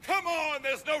on,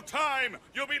 there's no time!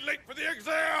 You'll be late for the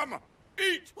exam!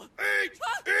 Eat! Eat!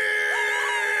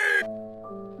 Eat!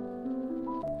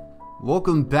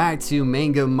 Welcome back to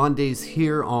Manga Mondays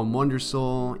here on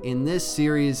Wondersoul. In this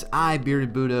series, I,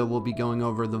 Bearded Buddha, will be going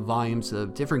over the volumes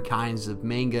of different kinds of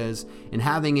mangas and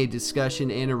having a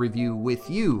discussion and a review with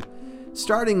you.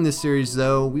 Starting this series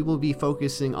though, we will be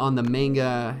focusing on the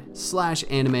manga /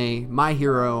 anime My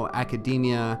Hero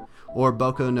Academia or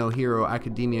Boku no Hero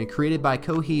Academia, created by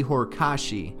Kohei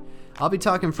Horikoshi. I'll be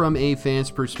talking from a fan's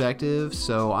perspective,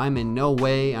 so I'm in no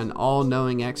way an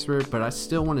all-knowing expert, but I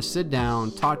still want to sit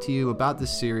down, talk to you about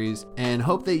this series, and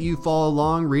hope that you follow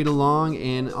along, read along,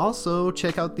 and also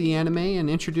check out the anime and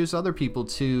introduce other people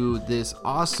to this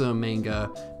awesome manga,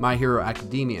 My Hero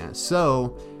Academia.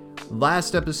 So,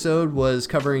 last episode was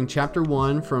covering Chapter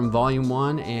 1 from Volume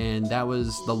 1, and that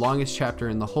was the longest chapter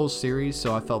in the whole series,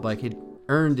 so I felt like it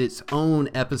earned its own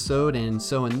episode. And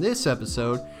so in this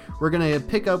episode, we're going to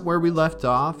pick up where we left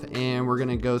off, and we're going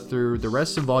to go through the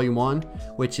rest of Volume 1,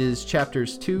 which is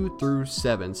Chapters 2 through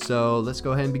 7. So let's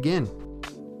go ahead and begin.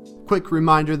 Quick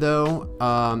reminder though,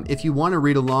 if you want to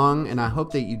read along, and I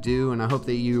hope that you do, and I hope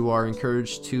that you are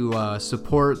encouraged to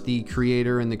support the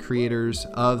creator and the creators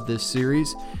of this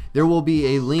series, there will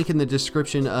be a link in the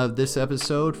description of this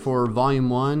episode for Volume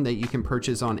 1 that you can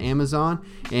purchase on Amazon,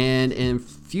 and in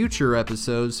future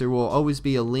episodes there will always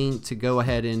be a link to go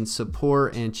ahead and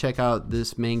support and check out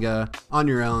this manga on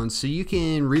your own, so you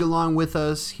can read along with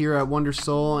us here at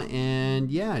Wondersoul. And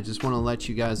yeah, I just want to let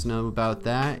you guys know about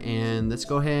that, and let's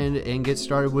go ahead and get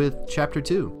started with Chapter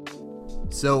 2.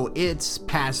 So it's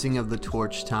passing of the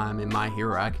torch time in My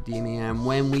Hero Academia, and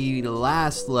when we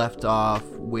last left off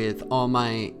with All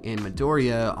Might and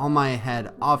Midoriya, All Might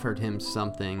had offered him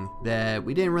something that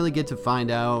we didn't really get to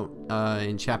find out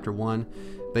in Chapter 1,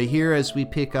 but here as we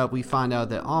pick up, we find out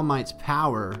that All Might's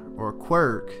power, or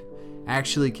quirk,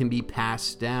 actually can be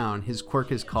passed down. His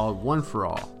quirk is called One for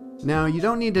All. Now, you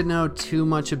don't need to know too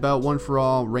much about One for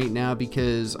All right now,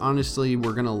 because honestly,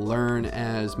 we're going to learn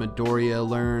as Midoriya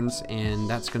learns, and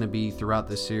that's going to be throughout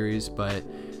the series. But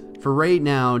for right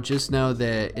now, just know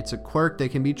that it's a quirk that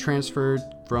can be transferred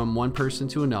from one person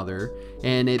to another,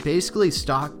 and it basically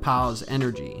stockpiles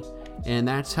energy. And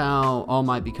that's how All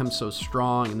Might becomes so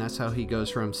strong, and that's how he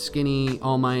goes from skinny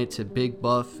All Might to big,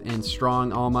 buff, and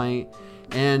strong All Might.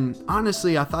 And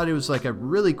honestly, I thought it was like a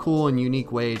really cool and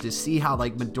unique way to see how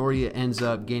like Midoriya ends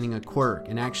up gaining a quirk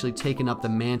and actually taking up the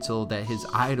mantle that his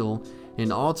idol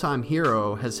and all-time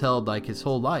hero has held like his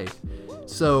whole life.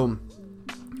 So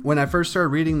when I first started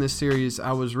reading this series,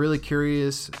 I was really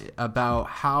curious about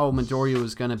how Midoriya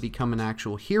was going to become an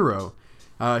actual hero.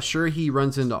 Sure, he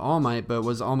runs into All Might, but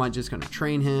was All Might just going to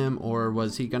train him, or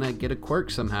was he going to get a quirk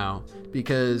somehow?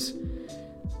 Because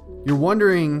you're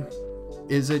wondering,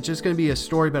 is it just going to be a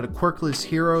story about a quirkless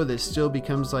hero that still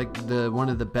becomes like one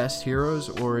of the best heroes,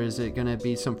 or is it going to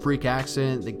be some freak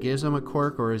accident that gives him a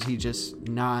quirk, or is he just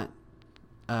not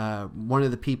one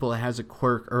of the people that has a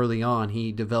quirk early on?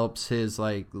 He develops his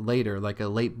like later, like a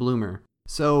late bloomer.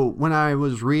 So when I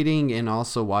was reading and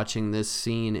also watching this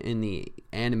scene in the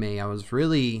anime, I was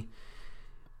really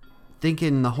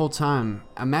thinking the whole time,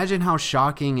 imagine how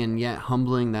shocking and yet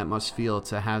humbling that must feel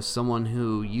to have someone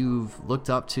who you've looked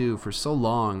up to for so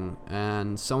long,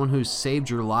 and someone who saved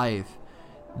your life.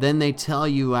 Then they tell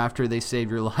you after they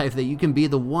saved your life that you can be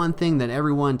the one thing that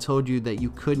everyone told you that you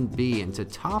couldn't be, and to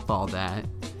top all that,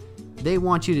 they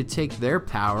want you to take their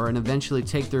power and eventually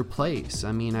take their place.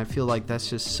 I mean, I feel like that's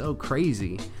just so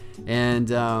crazy.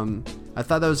 And I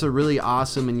thought that was a really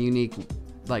awesome and unique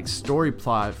like story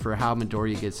plot for how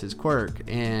Midoriya gets his quirk.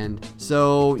 And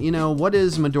so, you know, what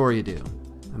does Midoriya do?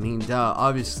 I mean,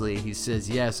 obviously he says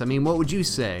yes. I mean, what would you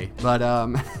say? But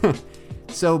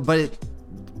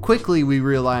quickly we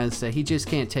realize that he just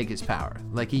can't take his power.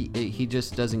 Like he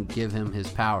just doesn't give him his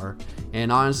power.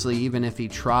 And honestly, even if he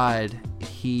tried,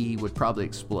 he would probably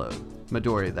explode.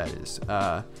 Midoriya, that is.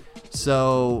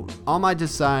 So All Might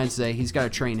decides that he's got to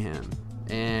train him.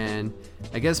 And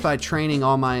I guess by training,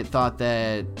 All Might thought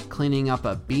that cleaning up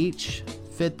a beach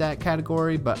fit that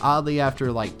category, but oddly,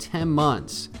 after like 10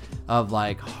 months of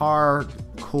like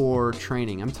hardcore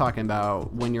training, I'm talking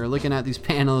about when you're looking at these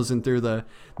panels and through the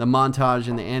montage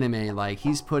in the anime, like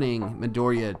he's putting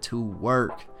Midoriya to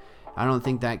work. I don't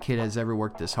think that kid has ever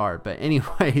worked this hard. But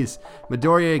anyways,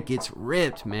 Midoriya gets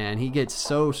ripped, man. He gets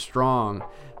so strong.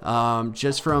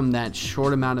 Just from that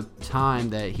short amount of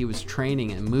time that he was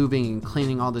training and moving and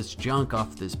cleaning all this junk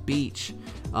off this beach.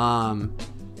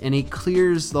 And he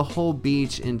clears the whole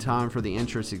beach in time for the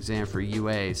entrance exam for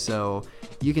UA. So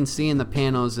you can see in the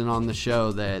panels and on the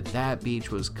show that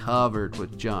beach was covered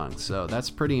with junk. So that's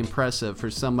pretty impressive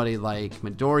for somebody like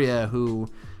Midoriya, who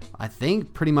I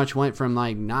think pretty much went from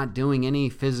like not doing any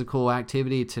physical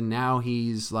activity to now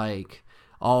he's like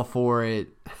all for it,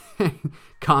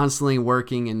 constantly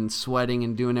working and sweating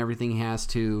and doing everything he has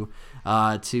to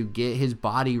get his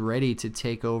body ready to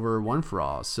take over One For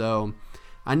All. So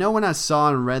I know when I saw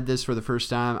and read this for the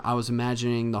first time, I was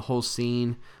imagining the whole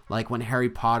scene like when Harry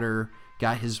Potter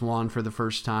got his wand for the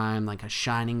first time, like a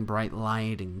shining bright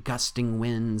light and gusting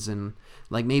winds, and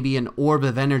like maybe an orb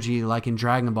of energy like in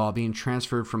Dragon Ball being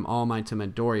transferred from All Might to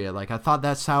Midoriya. Like I thought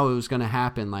that's how it was going to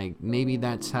happen. Like maybe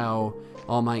that's how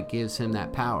All Might gives him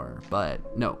that power.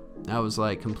 But no, I was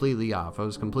like completely off. I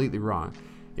was completely wrong.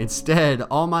 Instead,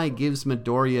 All Might gives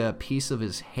Midoriya a piece of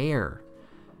his hair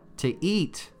to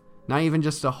eat. Not even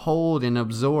just to hold and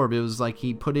absorb. It was like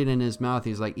he put it in his mouth.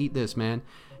 He's like, eat this, man.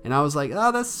 And I was like,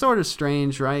 oh, that's sort of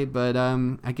strange, right? But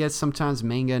I guess sometimes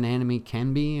manga and anime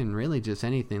can be, and really just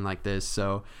anything like this.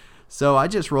 So I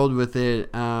just rolled with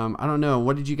it. I don't know.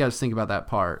 What did you guys think about that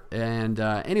part? And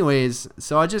anyways,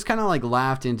 so I just kind of like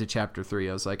laughed into chapter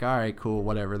 3. I was like, all right, cool,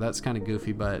 whatever. That's kind of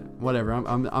goofy, but whatever.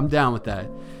 I'm down with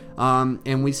that.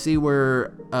 And we see where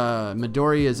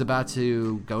Midoriya is about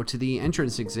to go to the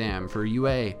entrance exam for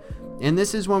UA. And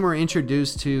this is when we're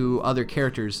introduced to other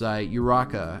characters like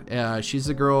Uraka. She's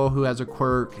a girl who has a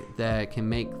quirk that can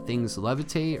make things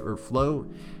levitate or float.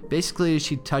 Basically,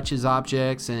 she touches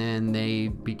objects and they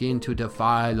begin to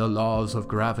defy the laws of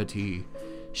gravity.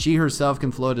 She herself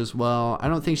can float as well. I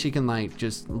don't think she can like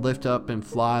just lift up and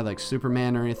fly like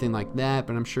Superman or anything like that,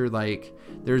 but I'm sure like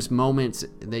there's moments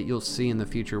that you'll see in the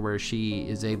future where she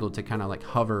is able to kind of like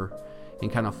hover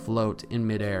and kind of float in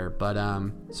midair. But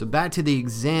so back to the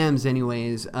exams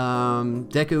anyways.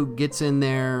 Deku gets in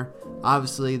there.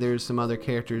 Obviously there's some other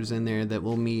characters in there that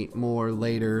we'll meet more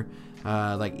later,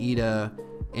 like Ida.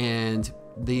 And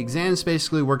the exams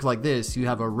basically work like this. You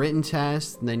have a written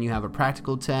test, then you have a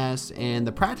practical test, and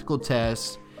the practical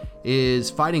test is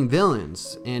fighting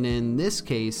villains. And in this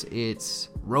case, it's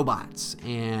robots.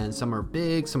 And some are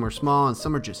big, some are small, and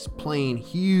some are just plain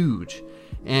huge.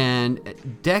 And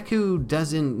Deku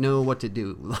doesn't know what to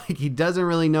do. Like, he doesn't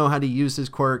really know how to use his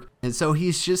quirk. And so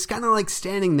he's just kind of like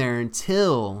standing there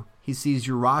until he sees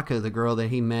Uraka, the girl that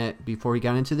he met before he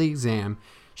got into the exam.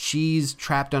 She's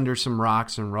trapped under some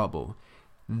rocks and rubble.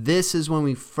 This is when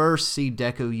we first see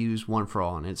Deku use One For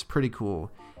All, and it's pretty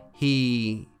cool.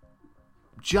 He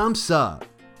jumps up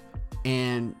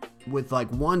and with like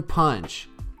one punch,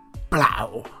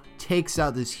 blow, takes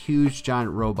out this huge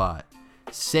giant robot,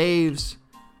 saves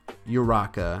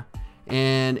Uraka,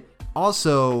 and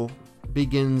also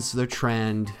begins the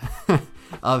trend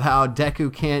of how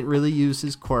Deku can't really use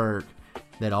his quirk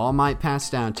that All Might pass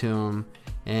down to him,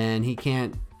 and he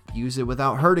can't use it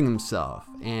without hurting himself.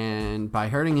 And by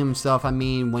hurting himself, I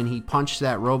mean when he punched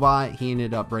that robot, he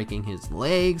ended up breaking his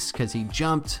legs because he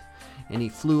jumped and he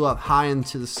flew up high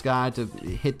into the sky to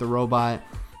hit the robot.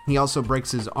 He also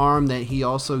breaks his arm that he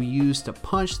also used to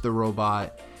punch the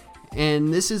robot.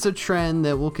 And this is a trend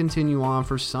that will continue on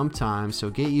for some time, so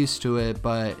get used to it.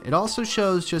 But it also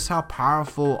shows just how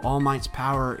powerful All Might's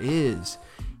power is.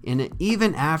 And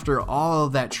even after all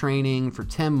of that training for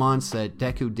 10 months that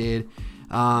Deku did,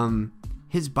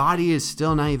 his body is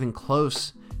still not even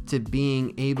close to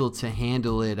being able to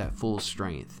handle it at full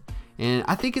strength. And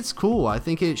I think it's cool. I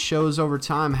think it shows over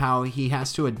time how he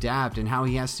has to adapt and how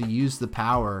he has to use the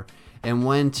power and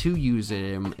when to use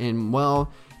it. And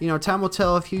well, you know, time will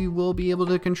tell if he will be able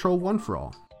to control One For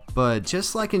All. But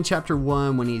just like in chapter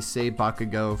 1 when he saved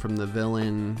Bakugo from the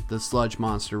villain, the sludge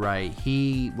monster, right?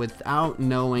 He, without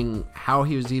knowing how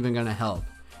he was even going to help,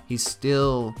 he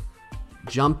still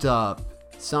jumped up,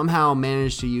 somehow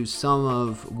managed to use some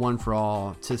of One For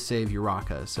All to save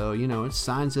Uraka. So, you know, it's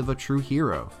signs of a true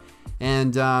hero.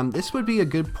 And this would be a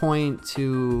good point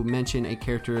to mention a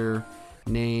character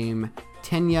named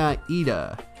Tenya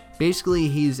Ida. Basically,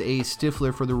 he's a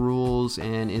stiffler for the rules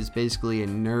and is basically a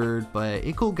nerd, but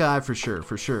a cool guy for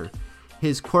sure.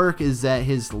 His quirk is that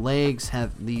his legs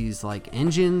have these like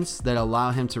engines that allow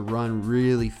him to run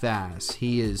really fast.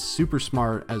 He is super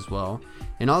smart as well,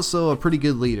 and also a pretty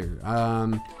good leader.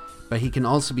 But he can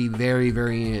also be very,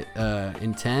 very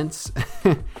intense.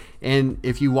 And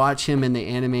if you watch him in the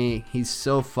anime, he's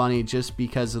so funny just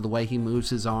because of the way he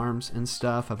moves his arms and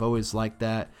stuff. I've always liked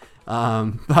that.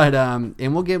 And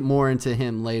we'll get more into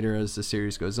him later as the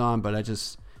series goes on, but I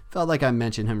just felt like I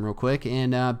mentioned him real quick.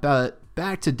 And but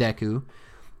back to Deku.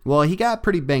 Well, he got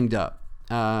pretty banged up,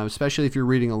 especially if you're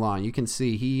reading along. You can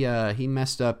see he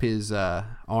messed up his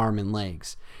arm and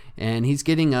legs. and he's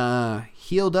getting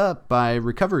healed up by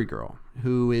Recovery Girl,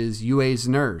 who is Yue's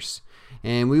nurse.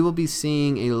 And we will be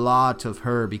seeing a lot of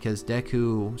her because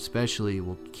Deku especially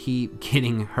will keep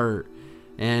getting hurt.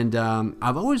 And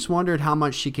I've always wondered how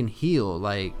much she can heal.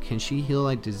 Like, can she heal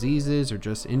like diseases or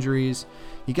just injuries?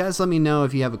 You guys let me know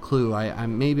if you have a clue. I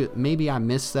maybe I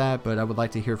missed that, but I would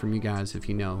like to hear from you guys if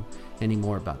you know any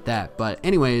more about that. But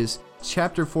anyways,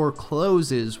 Chapter 4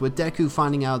 closes with Deku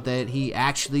finding out that he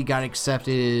actually got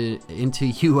accepted into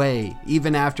UA,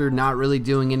 even after not really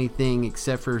doing anything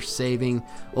except for saving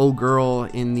old girl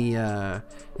in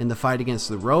the fight against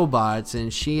the robots.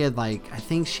 And she had, like, I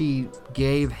think she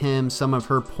gave him some of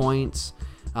her points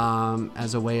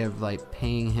as a way of like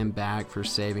paying him back for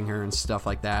saving her and stuff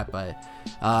like that. But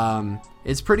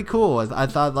it's pretty cool. I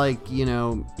thought, like, you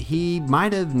know, he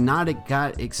might have not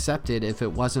got accepted if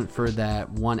it wasn't for that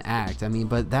one act. I mean,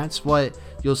 but that's what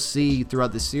you'll see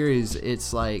throughout the series.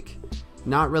 It's like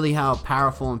not really how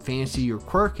powerful and fancy your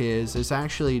quirk is. It's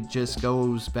actually just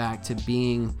goes back to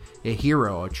being a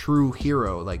hero, a true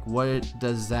hero. Like, what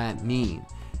does that mean?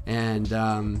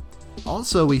 And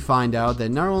also, we find out that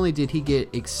not only did he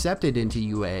get accepted into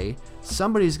UA,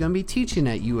 somebody's going to be teaching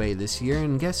at UA this year,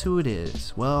 and guess who it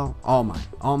is? Well, All Might.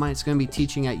 All Might's going to be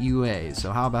teaching at UA,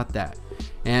 so how about that?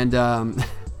 And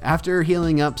after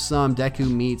healing up some,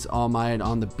 Deku meets All Might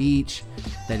on the beach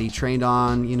that he trained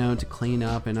on, you know, to clean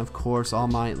up, and of course, All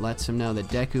Might lets him know that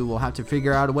Deku will have to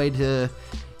figure out a way to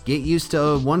get used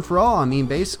to One for All. I mean,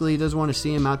 basically, he doesn't want to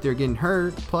see him out there getting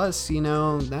hurt. Plus, you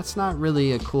know, that's not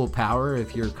really a cool power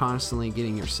if you're constantly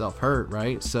getting yourself hurt,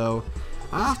 right? So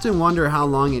I often wonder how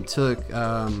long it took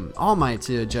All Might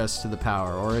to adjust to the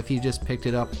power, or if he just picked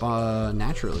it up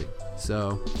naturally.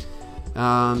 So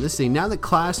let's see. Now the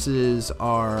classes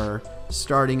are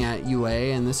starting at UA,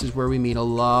 and this is where we meet a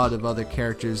lot of other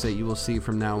characters that you will see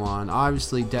from now on.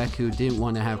 Obviously, Deku didn't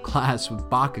want to have class with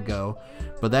Bakugo,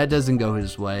 but that doesn't go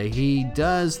his way. He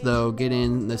does, though, get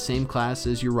in the same class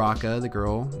as Uraka, the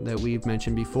girl that we've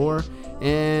mentioned before,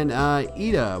 and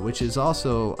Ida, which is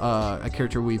also a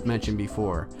character we've mentioned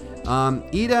before.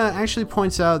 Ida actually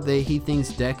points out that he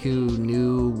thinks Deku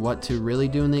knew what to really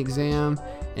do in the exam,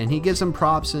 and he gives him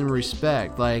props and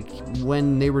respect. Like,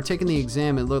 when they were taking the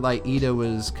exam, it looked like Ida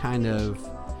was kind of,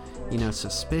 you know,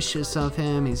 suspicious of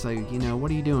him. He's like, you know,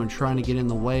 what are you doing, trying to get in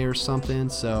the way or something?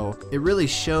 So it really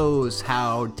shows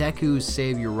how Deku's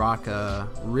save Uraka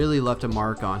really left a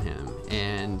mark on him.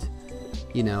 And,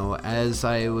 you know, as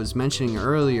I was mentioning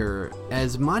earlier,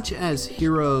 as much as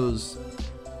heroes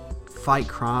fight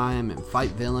crime and fight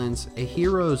villains, a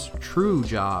hero's true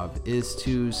job is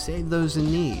to save those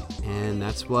in need. And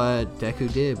that's what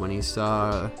Deku did when he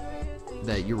saw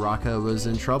that Uraka was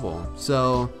in trouble.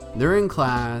 So they're in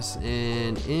class,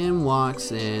 and in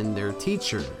walks in their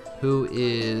teacher, who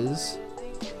is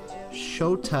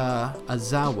Shota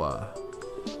Azawa.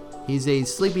 He's a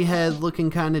sleepyhead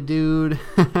looking kind of dude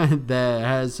that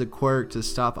has a quirk to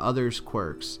stop others'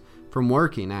 quirks from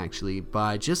working, actually,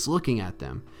 by just looking at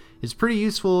them. It's pretty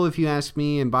useful if you ask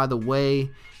me, and by the way,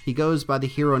 he goes by the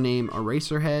hero name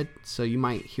Eraserhead, so you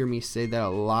might hear me say that a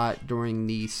lot during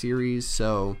the series.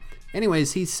 So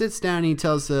anyways, he sits down and he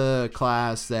tells the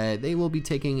class that they will be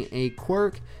taking a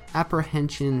quirk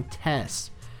apprehension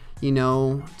test, you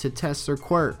know, to test their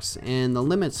quirks and the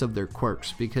limits of their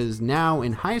quirks, because now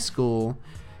in high school,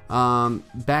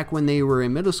 back when they were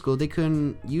in middle school, they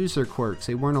couldn't use their quirks.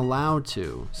 They weren't allowed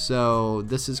to. So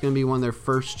this is going to be one of their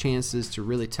first chances to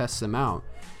really test them out.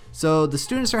 So the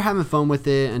students are having fun with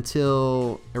it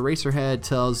until Eraserhead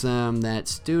tells them that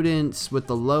students with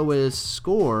the lowest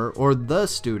score, or the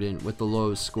student with the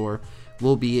lowest score,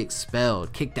 will be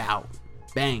expelled, kicked out.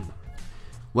 Bang.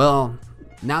 Well,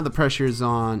 now the pressure is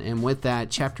on, and with that,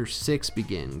 Chapter 6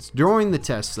 begins. During the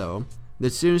test, though, the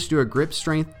students do a grip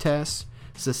strength test,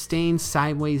 sustained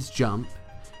sideways jump,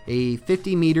 a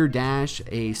 50-meter dash,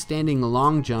 a standing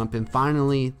long jump, and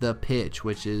finally the pitch,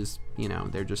 which is, you know,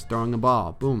 they're just throwing a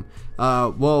ball. Boom.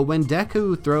 Well, when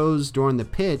Deku throws during the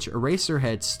pitch,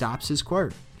 Eraserhead stops his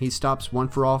quirk. He stops One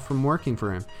for All from working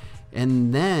for him,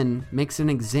 and then makes an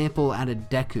example out of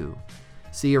Deku.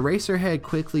 See, Eraserhead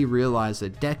quickly realized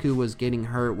that Deku was getting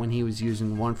hurt when he was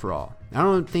using One for All. I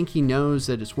don't think he knows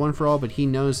that it's One for All, but he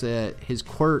knows that his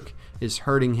quirk is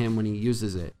hurting him when he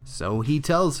uses it. So he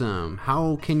tells him,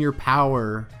 how can your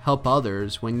power help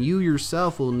others when you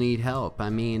yourself will need help? I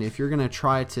mean, if you're going to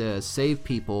try to save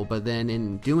people, but then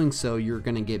in doing so, you're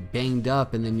going to get banged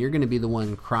up, and then you're going to be the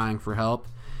one crying for help.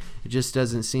 It just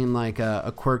doesn't seem like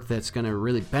a quirk that's going to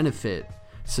really benefit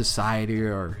society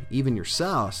or even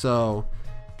yourself. So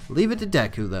Leave it to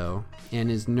Deku, though, and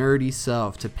his nerdy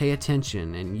self to pay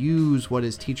attention and use what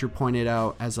his teacher pointed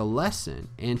out as a lesson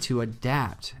and to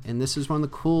adapt. And this is one of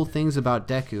the cool things about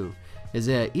Deku, is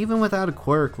that even without a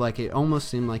quirk, like, it almost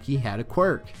seemed like he had a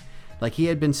quirk. Like, he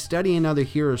had been studying other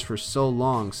heroes for so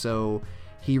long, so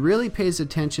he really pays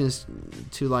attention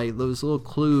to, like, those little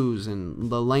clues and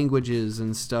the languages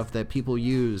and stuff that people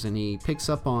use, and he picks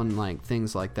up on, like,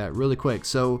 things like that really quick.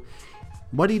 So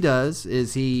what he does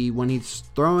is when he's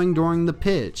throwing during the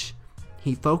pitch,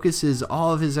 he focuses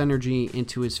all of his energy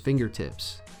into his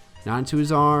fingertips, not into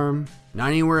his arm, not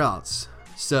anywhere else.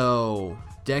 So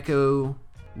Deku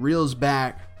reels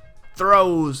back,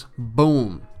 throws,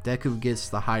 boom. Deku gets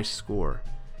the high score.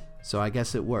 So I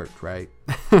guess it worked, right?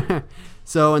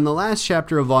 So in the last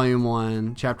chapter of Volume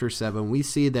 1, Chapter 7, we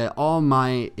see that All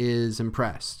Might is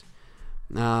impressed.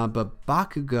 But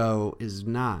Bakugo is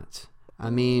not. I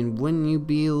mean, wouldn't you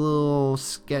be a little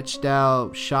sketched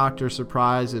out, shocked, or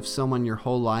surprised if someone your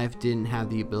whole life didn't have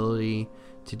the ability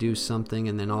to do something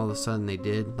and then all of a sudden they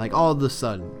did? Like, all of a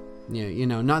sudden. You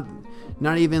know,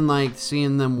 not even like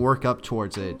seeing them work up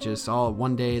towards it. Just all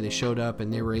one day they showed up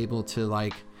and they were able to,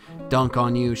 like, dunk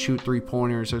on you, shoot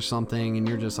 3-pointers or something, and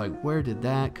you're just like, where did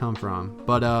that come from?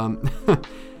 But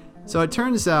so it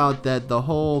turns out that the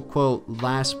whole, quote,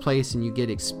 last place and you get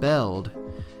expelled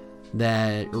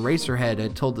that Eraserhead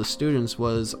had told the students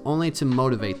was only to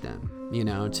motivate them, you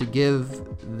know, to give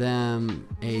them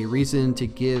a reason to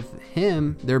give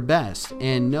him their best,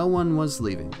 and no one was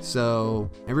leaving. So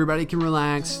everybody can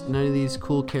relax. None of these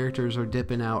cool characters are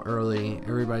dipping out early.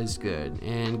 Everybody's good.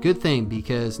 And good thing,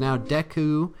 because now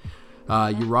Deku,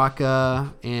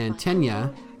 Uraka, and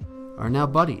Tenya are now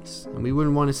buddies, and we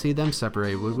wouldn't want to see them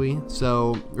separate, would we?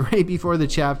 So right before the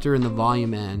chapter and the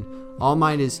volume end, All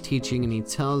Might is teaching, and he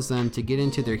tells them to get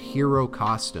into their hero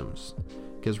costumes.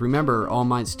 Because remember, All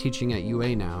Might's teaching at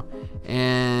UA now.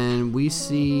 And we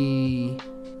see...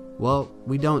 Well,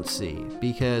 we don't see.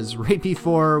 Because right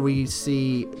before we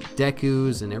see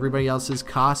Deku's and everybody else's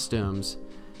costumes,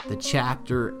 the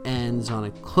chapter ends on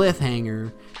a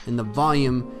cliffhanger, and the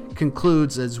volume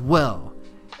concludes as well.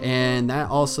 And that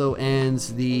also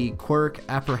ends the Quirk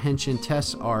Apprehension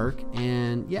Test arc.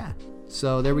 And yeah,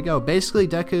 so there we go. Basically,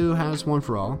 Deku has one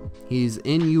for all. He's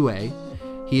in UA.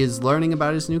 He is learning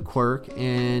about his new quirk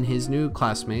and his new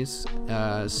classmates.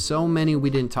 So many we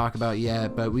didn't talk about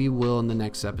yet, but we will in the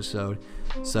next episode.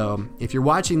 So if you're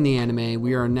watching the anime,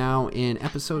 we are now in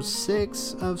episode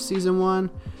 6 of season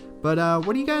 1. But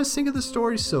what do you guys think of the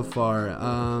story so far?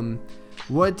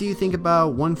 What do you think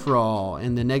about One for All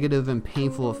and the negative and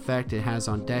painful effect it has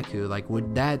on Deku? Like,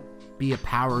 would that be a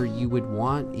power you would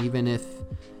want, even if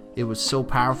it was so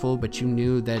powerful, but you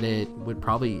knew that it would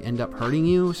probably end up hurting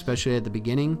you, especially at the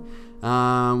beginning?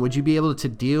 Would you be able to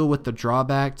deal with the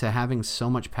drawback to having so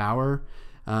much power?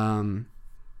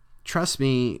 Trust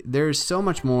me, there's so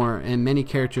much more and many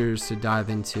characters to dive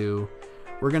into.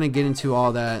 We're going to get into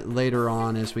all that later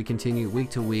on as we continue week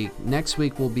to week. Next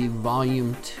week will be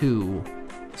Volume 2.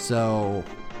 So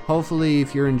hopefully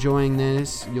if you're enjoying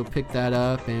this, you'll pick that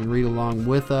up and read along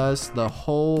with us. The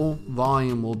whole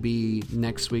volume will be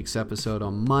next week's episode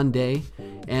on Monday.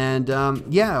 And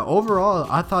yeah, overall,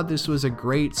 I thought this was a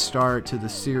great start to the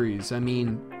series. I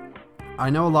mean,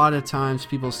 I know a lot of times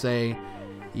people say,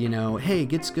 you know, hey, it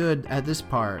gets good at this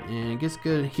part and it gets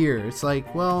good here. It's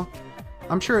like, well,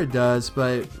 I'm sure it does,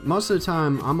 but most of the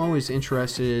time I'm always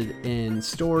interested in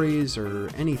stories or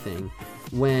anything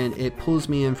when it pulls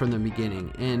me in from the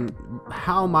beginning. And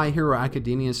how My Hero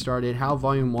Academia started, how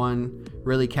Volume 1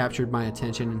 really captured my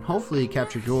attention, and hopefully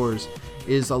captured yours,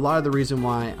 is a lot of the reason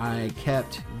why I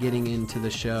kept getting into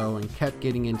the show and kept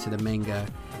getting into the manga,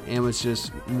 and was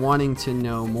just wanting to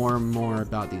know more and more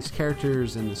about these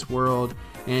characters and this world.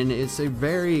 And it's a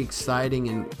very exciting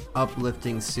and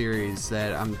uplifting series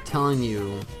that I'm telling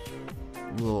you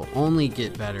will only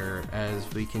get better as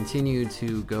we continue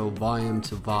to go volume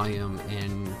to volume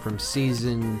and from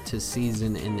season to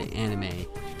season in the anime.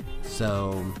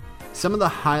 So some of the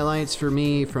highlights for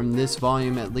me from this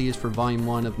volume, at least for Volume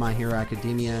 1 of My Hero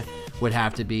Academia, would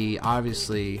have to be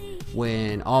obviously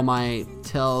when All Might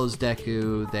tells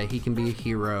Deku that he can be a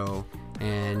hero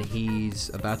and he's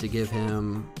about to give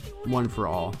him One for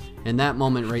All. And that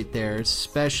moment right there is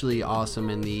especially awesome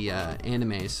in the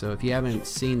anime. So if you haven't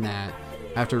seen that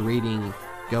after reading,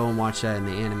 go and watch that in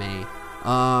the anime.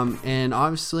 And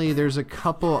obviously there's a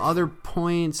couple other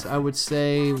points I would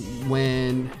say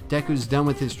when Deku's done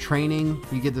with his training.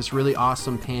 You get this really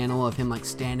awesome panel of him like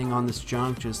standing on this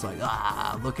junk, just like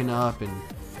looking up, and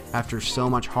after so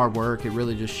much hard work, it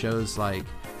really just shows like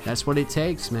that's what it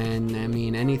takes, man. I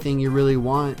mean, anything you really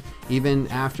want, even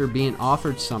after being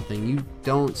offered something, you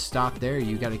don't stop there.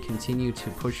 You got to continue to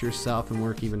push yourself and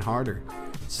work even harder.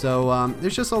 So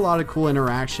there's just a lot of cool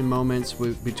interaction moments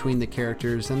between the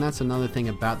characters, and that's another thing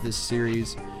about this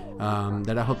series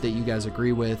that I hope that you guys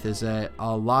agree with, is that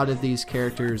a lot of these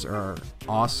characters are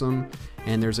awesome,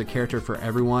 and there's a character for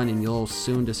everyone, and you'll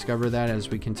soon discover that as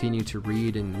we continue to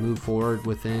read and move forward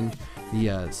within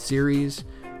the series.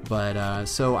 But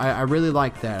so I really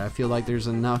like that. I feel like there's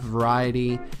enough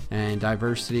variety and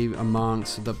diversity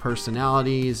amongst the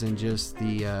personalities and just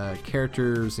the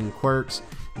characters and quirks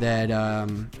that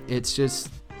it's just,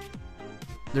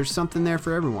 there's something there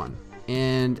for everyone.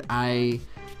 And I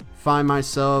find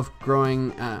myself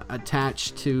growing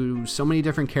attached to so many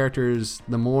different characters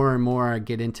the more and more I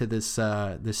get into this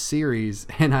series,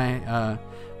 and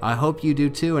I hope you do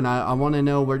too. And I want to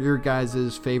know what your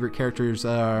guys' favorite characters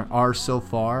are so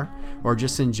far, or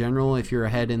just in general if you're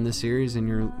ahead in the series and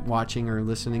you're watching or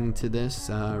listening to this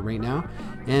right now.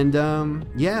 And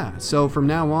yeah, so from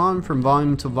now on, from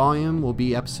volume to volume, will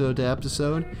be episode to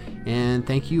episode. And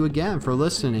thank you again for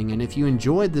listening. And if you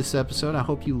enjoyed this episode, I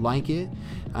hope you like it.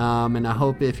 And I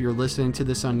hope if you're listening to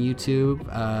this on YouTube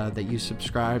that you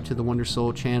subscribe to the Wonder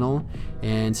Soul channel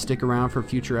and stick around for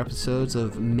future episodes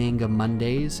of Manga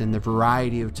Mondays and the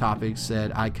variety of topics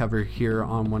that I cover here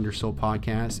on Wonder Soul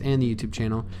Podcast and the YouTube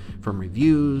channel, from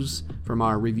reviews, from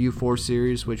our Review 4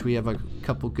 series, which we have a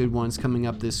couple good ones coming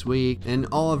up this week, and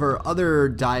all of our other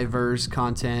diverse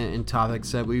content and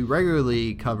topics that we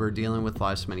regularly cover dealing with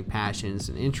life's many passions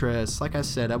and interests. Like I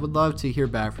said, I would love to hear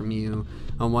back from you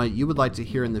on what you would like to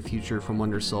hear in the future from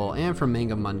Wonder Soul and from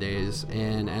Manga Mondays,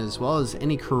 and as well as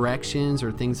any corrections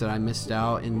or things that I missed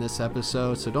out in this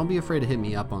episode. So don't be afraid to hit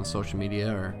me up on social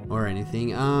media or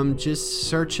anything. Just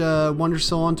search Wonder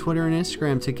Soul on Twitter and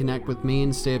Instagram to connect with me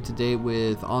and stay up to date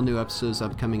with all new episodes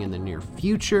upcoming in the near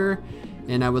future.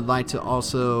 And I would like to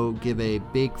also give a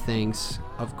big thanks,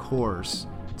 of course,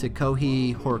 to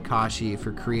Kohi Horikoshi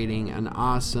for creating an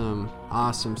awesome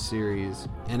series.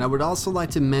 And I would also like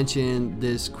to mention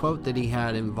this quote that he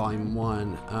had in Volume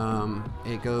 1.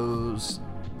 It goes,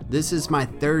 "This is my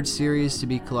third series to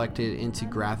be collected into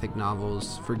graphic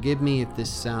novels. Forgive me if this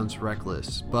sounds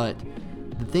reckless, but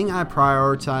the thing I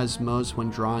prioritize most when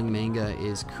drawing manga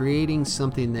is creating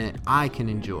something that I can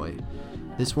enjoy.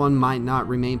 This one might not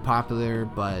remain popular,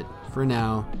 but for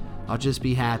now, I'll just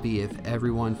be happy if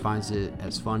everyone finds it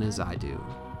as fun as I do."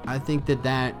 I think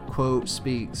that quote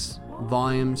speaks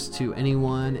volumes to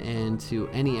anyone and to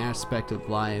any aspect of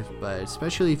life, but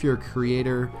especially if you're a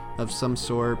creator of some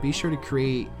sort, be sure to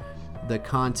create the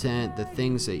content, the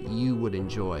things that you would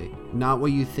enjoy, not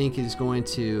what you think is going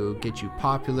to get you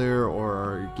popular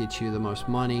or get you the most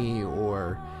money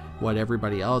or what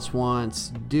everybody else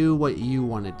wants. Do what you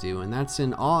want to do, and that's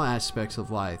in all aspects of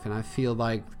life. And I feel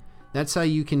like that's how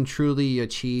you can truly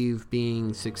achieve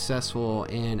being successful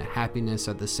and happiness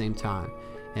at the same time.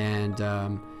 And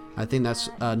I think that's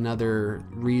another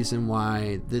reason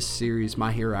why this series,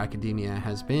 My Hero Academia,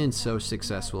 has been so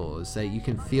successful, is that you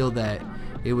can feel that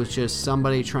it was just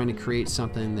somebody trying to create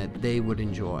something that they would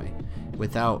enjoy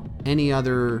without any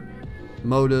other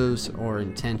motives or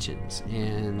intentions.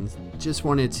 And just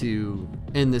wanted to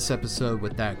end this episode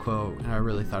with that quote, and I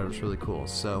really thought it was really cool.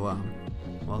 So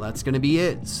well, that's gonna be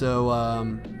it.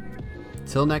 So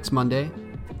till next Monday,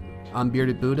 I'm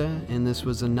Bearded Buddha, and this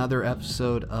was another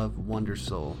episode of Wonder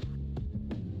Soul.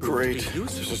 Great.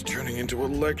 This is turning into a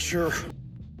lecture.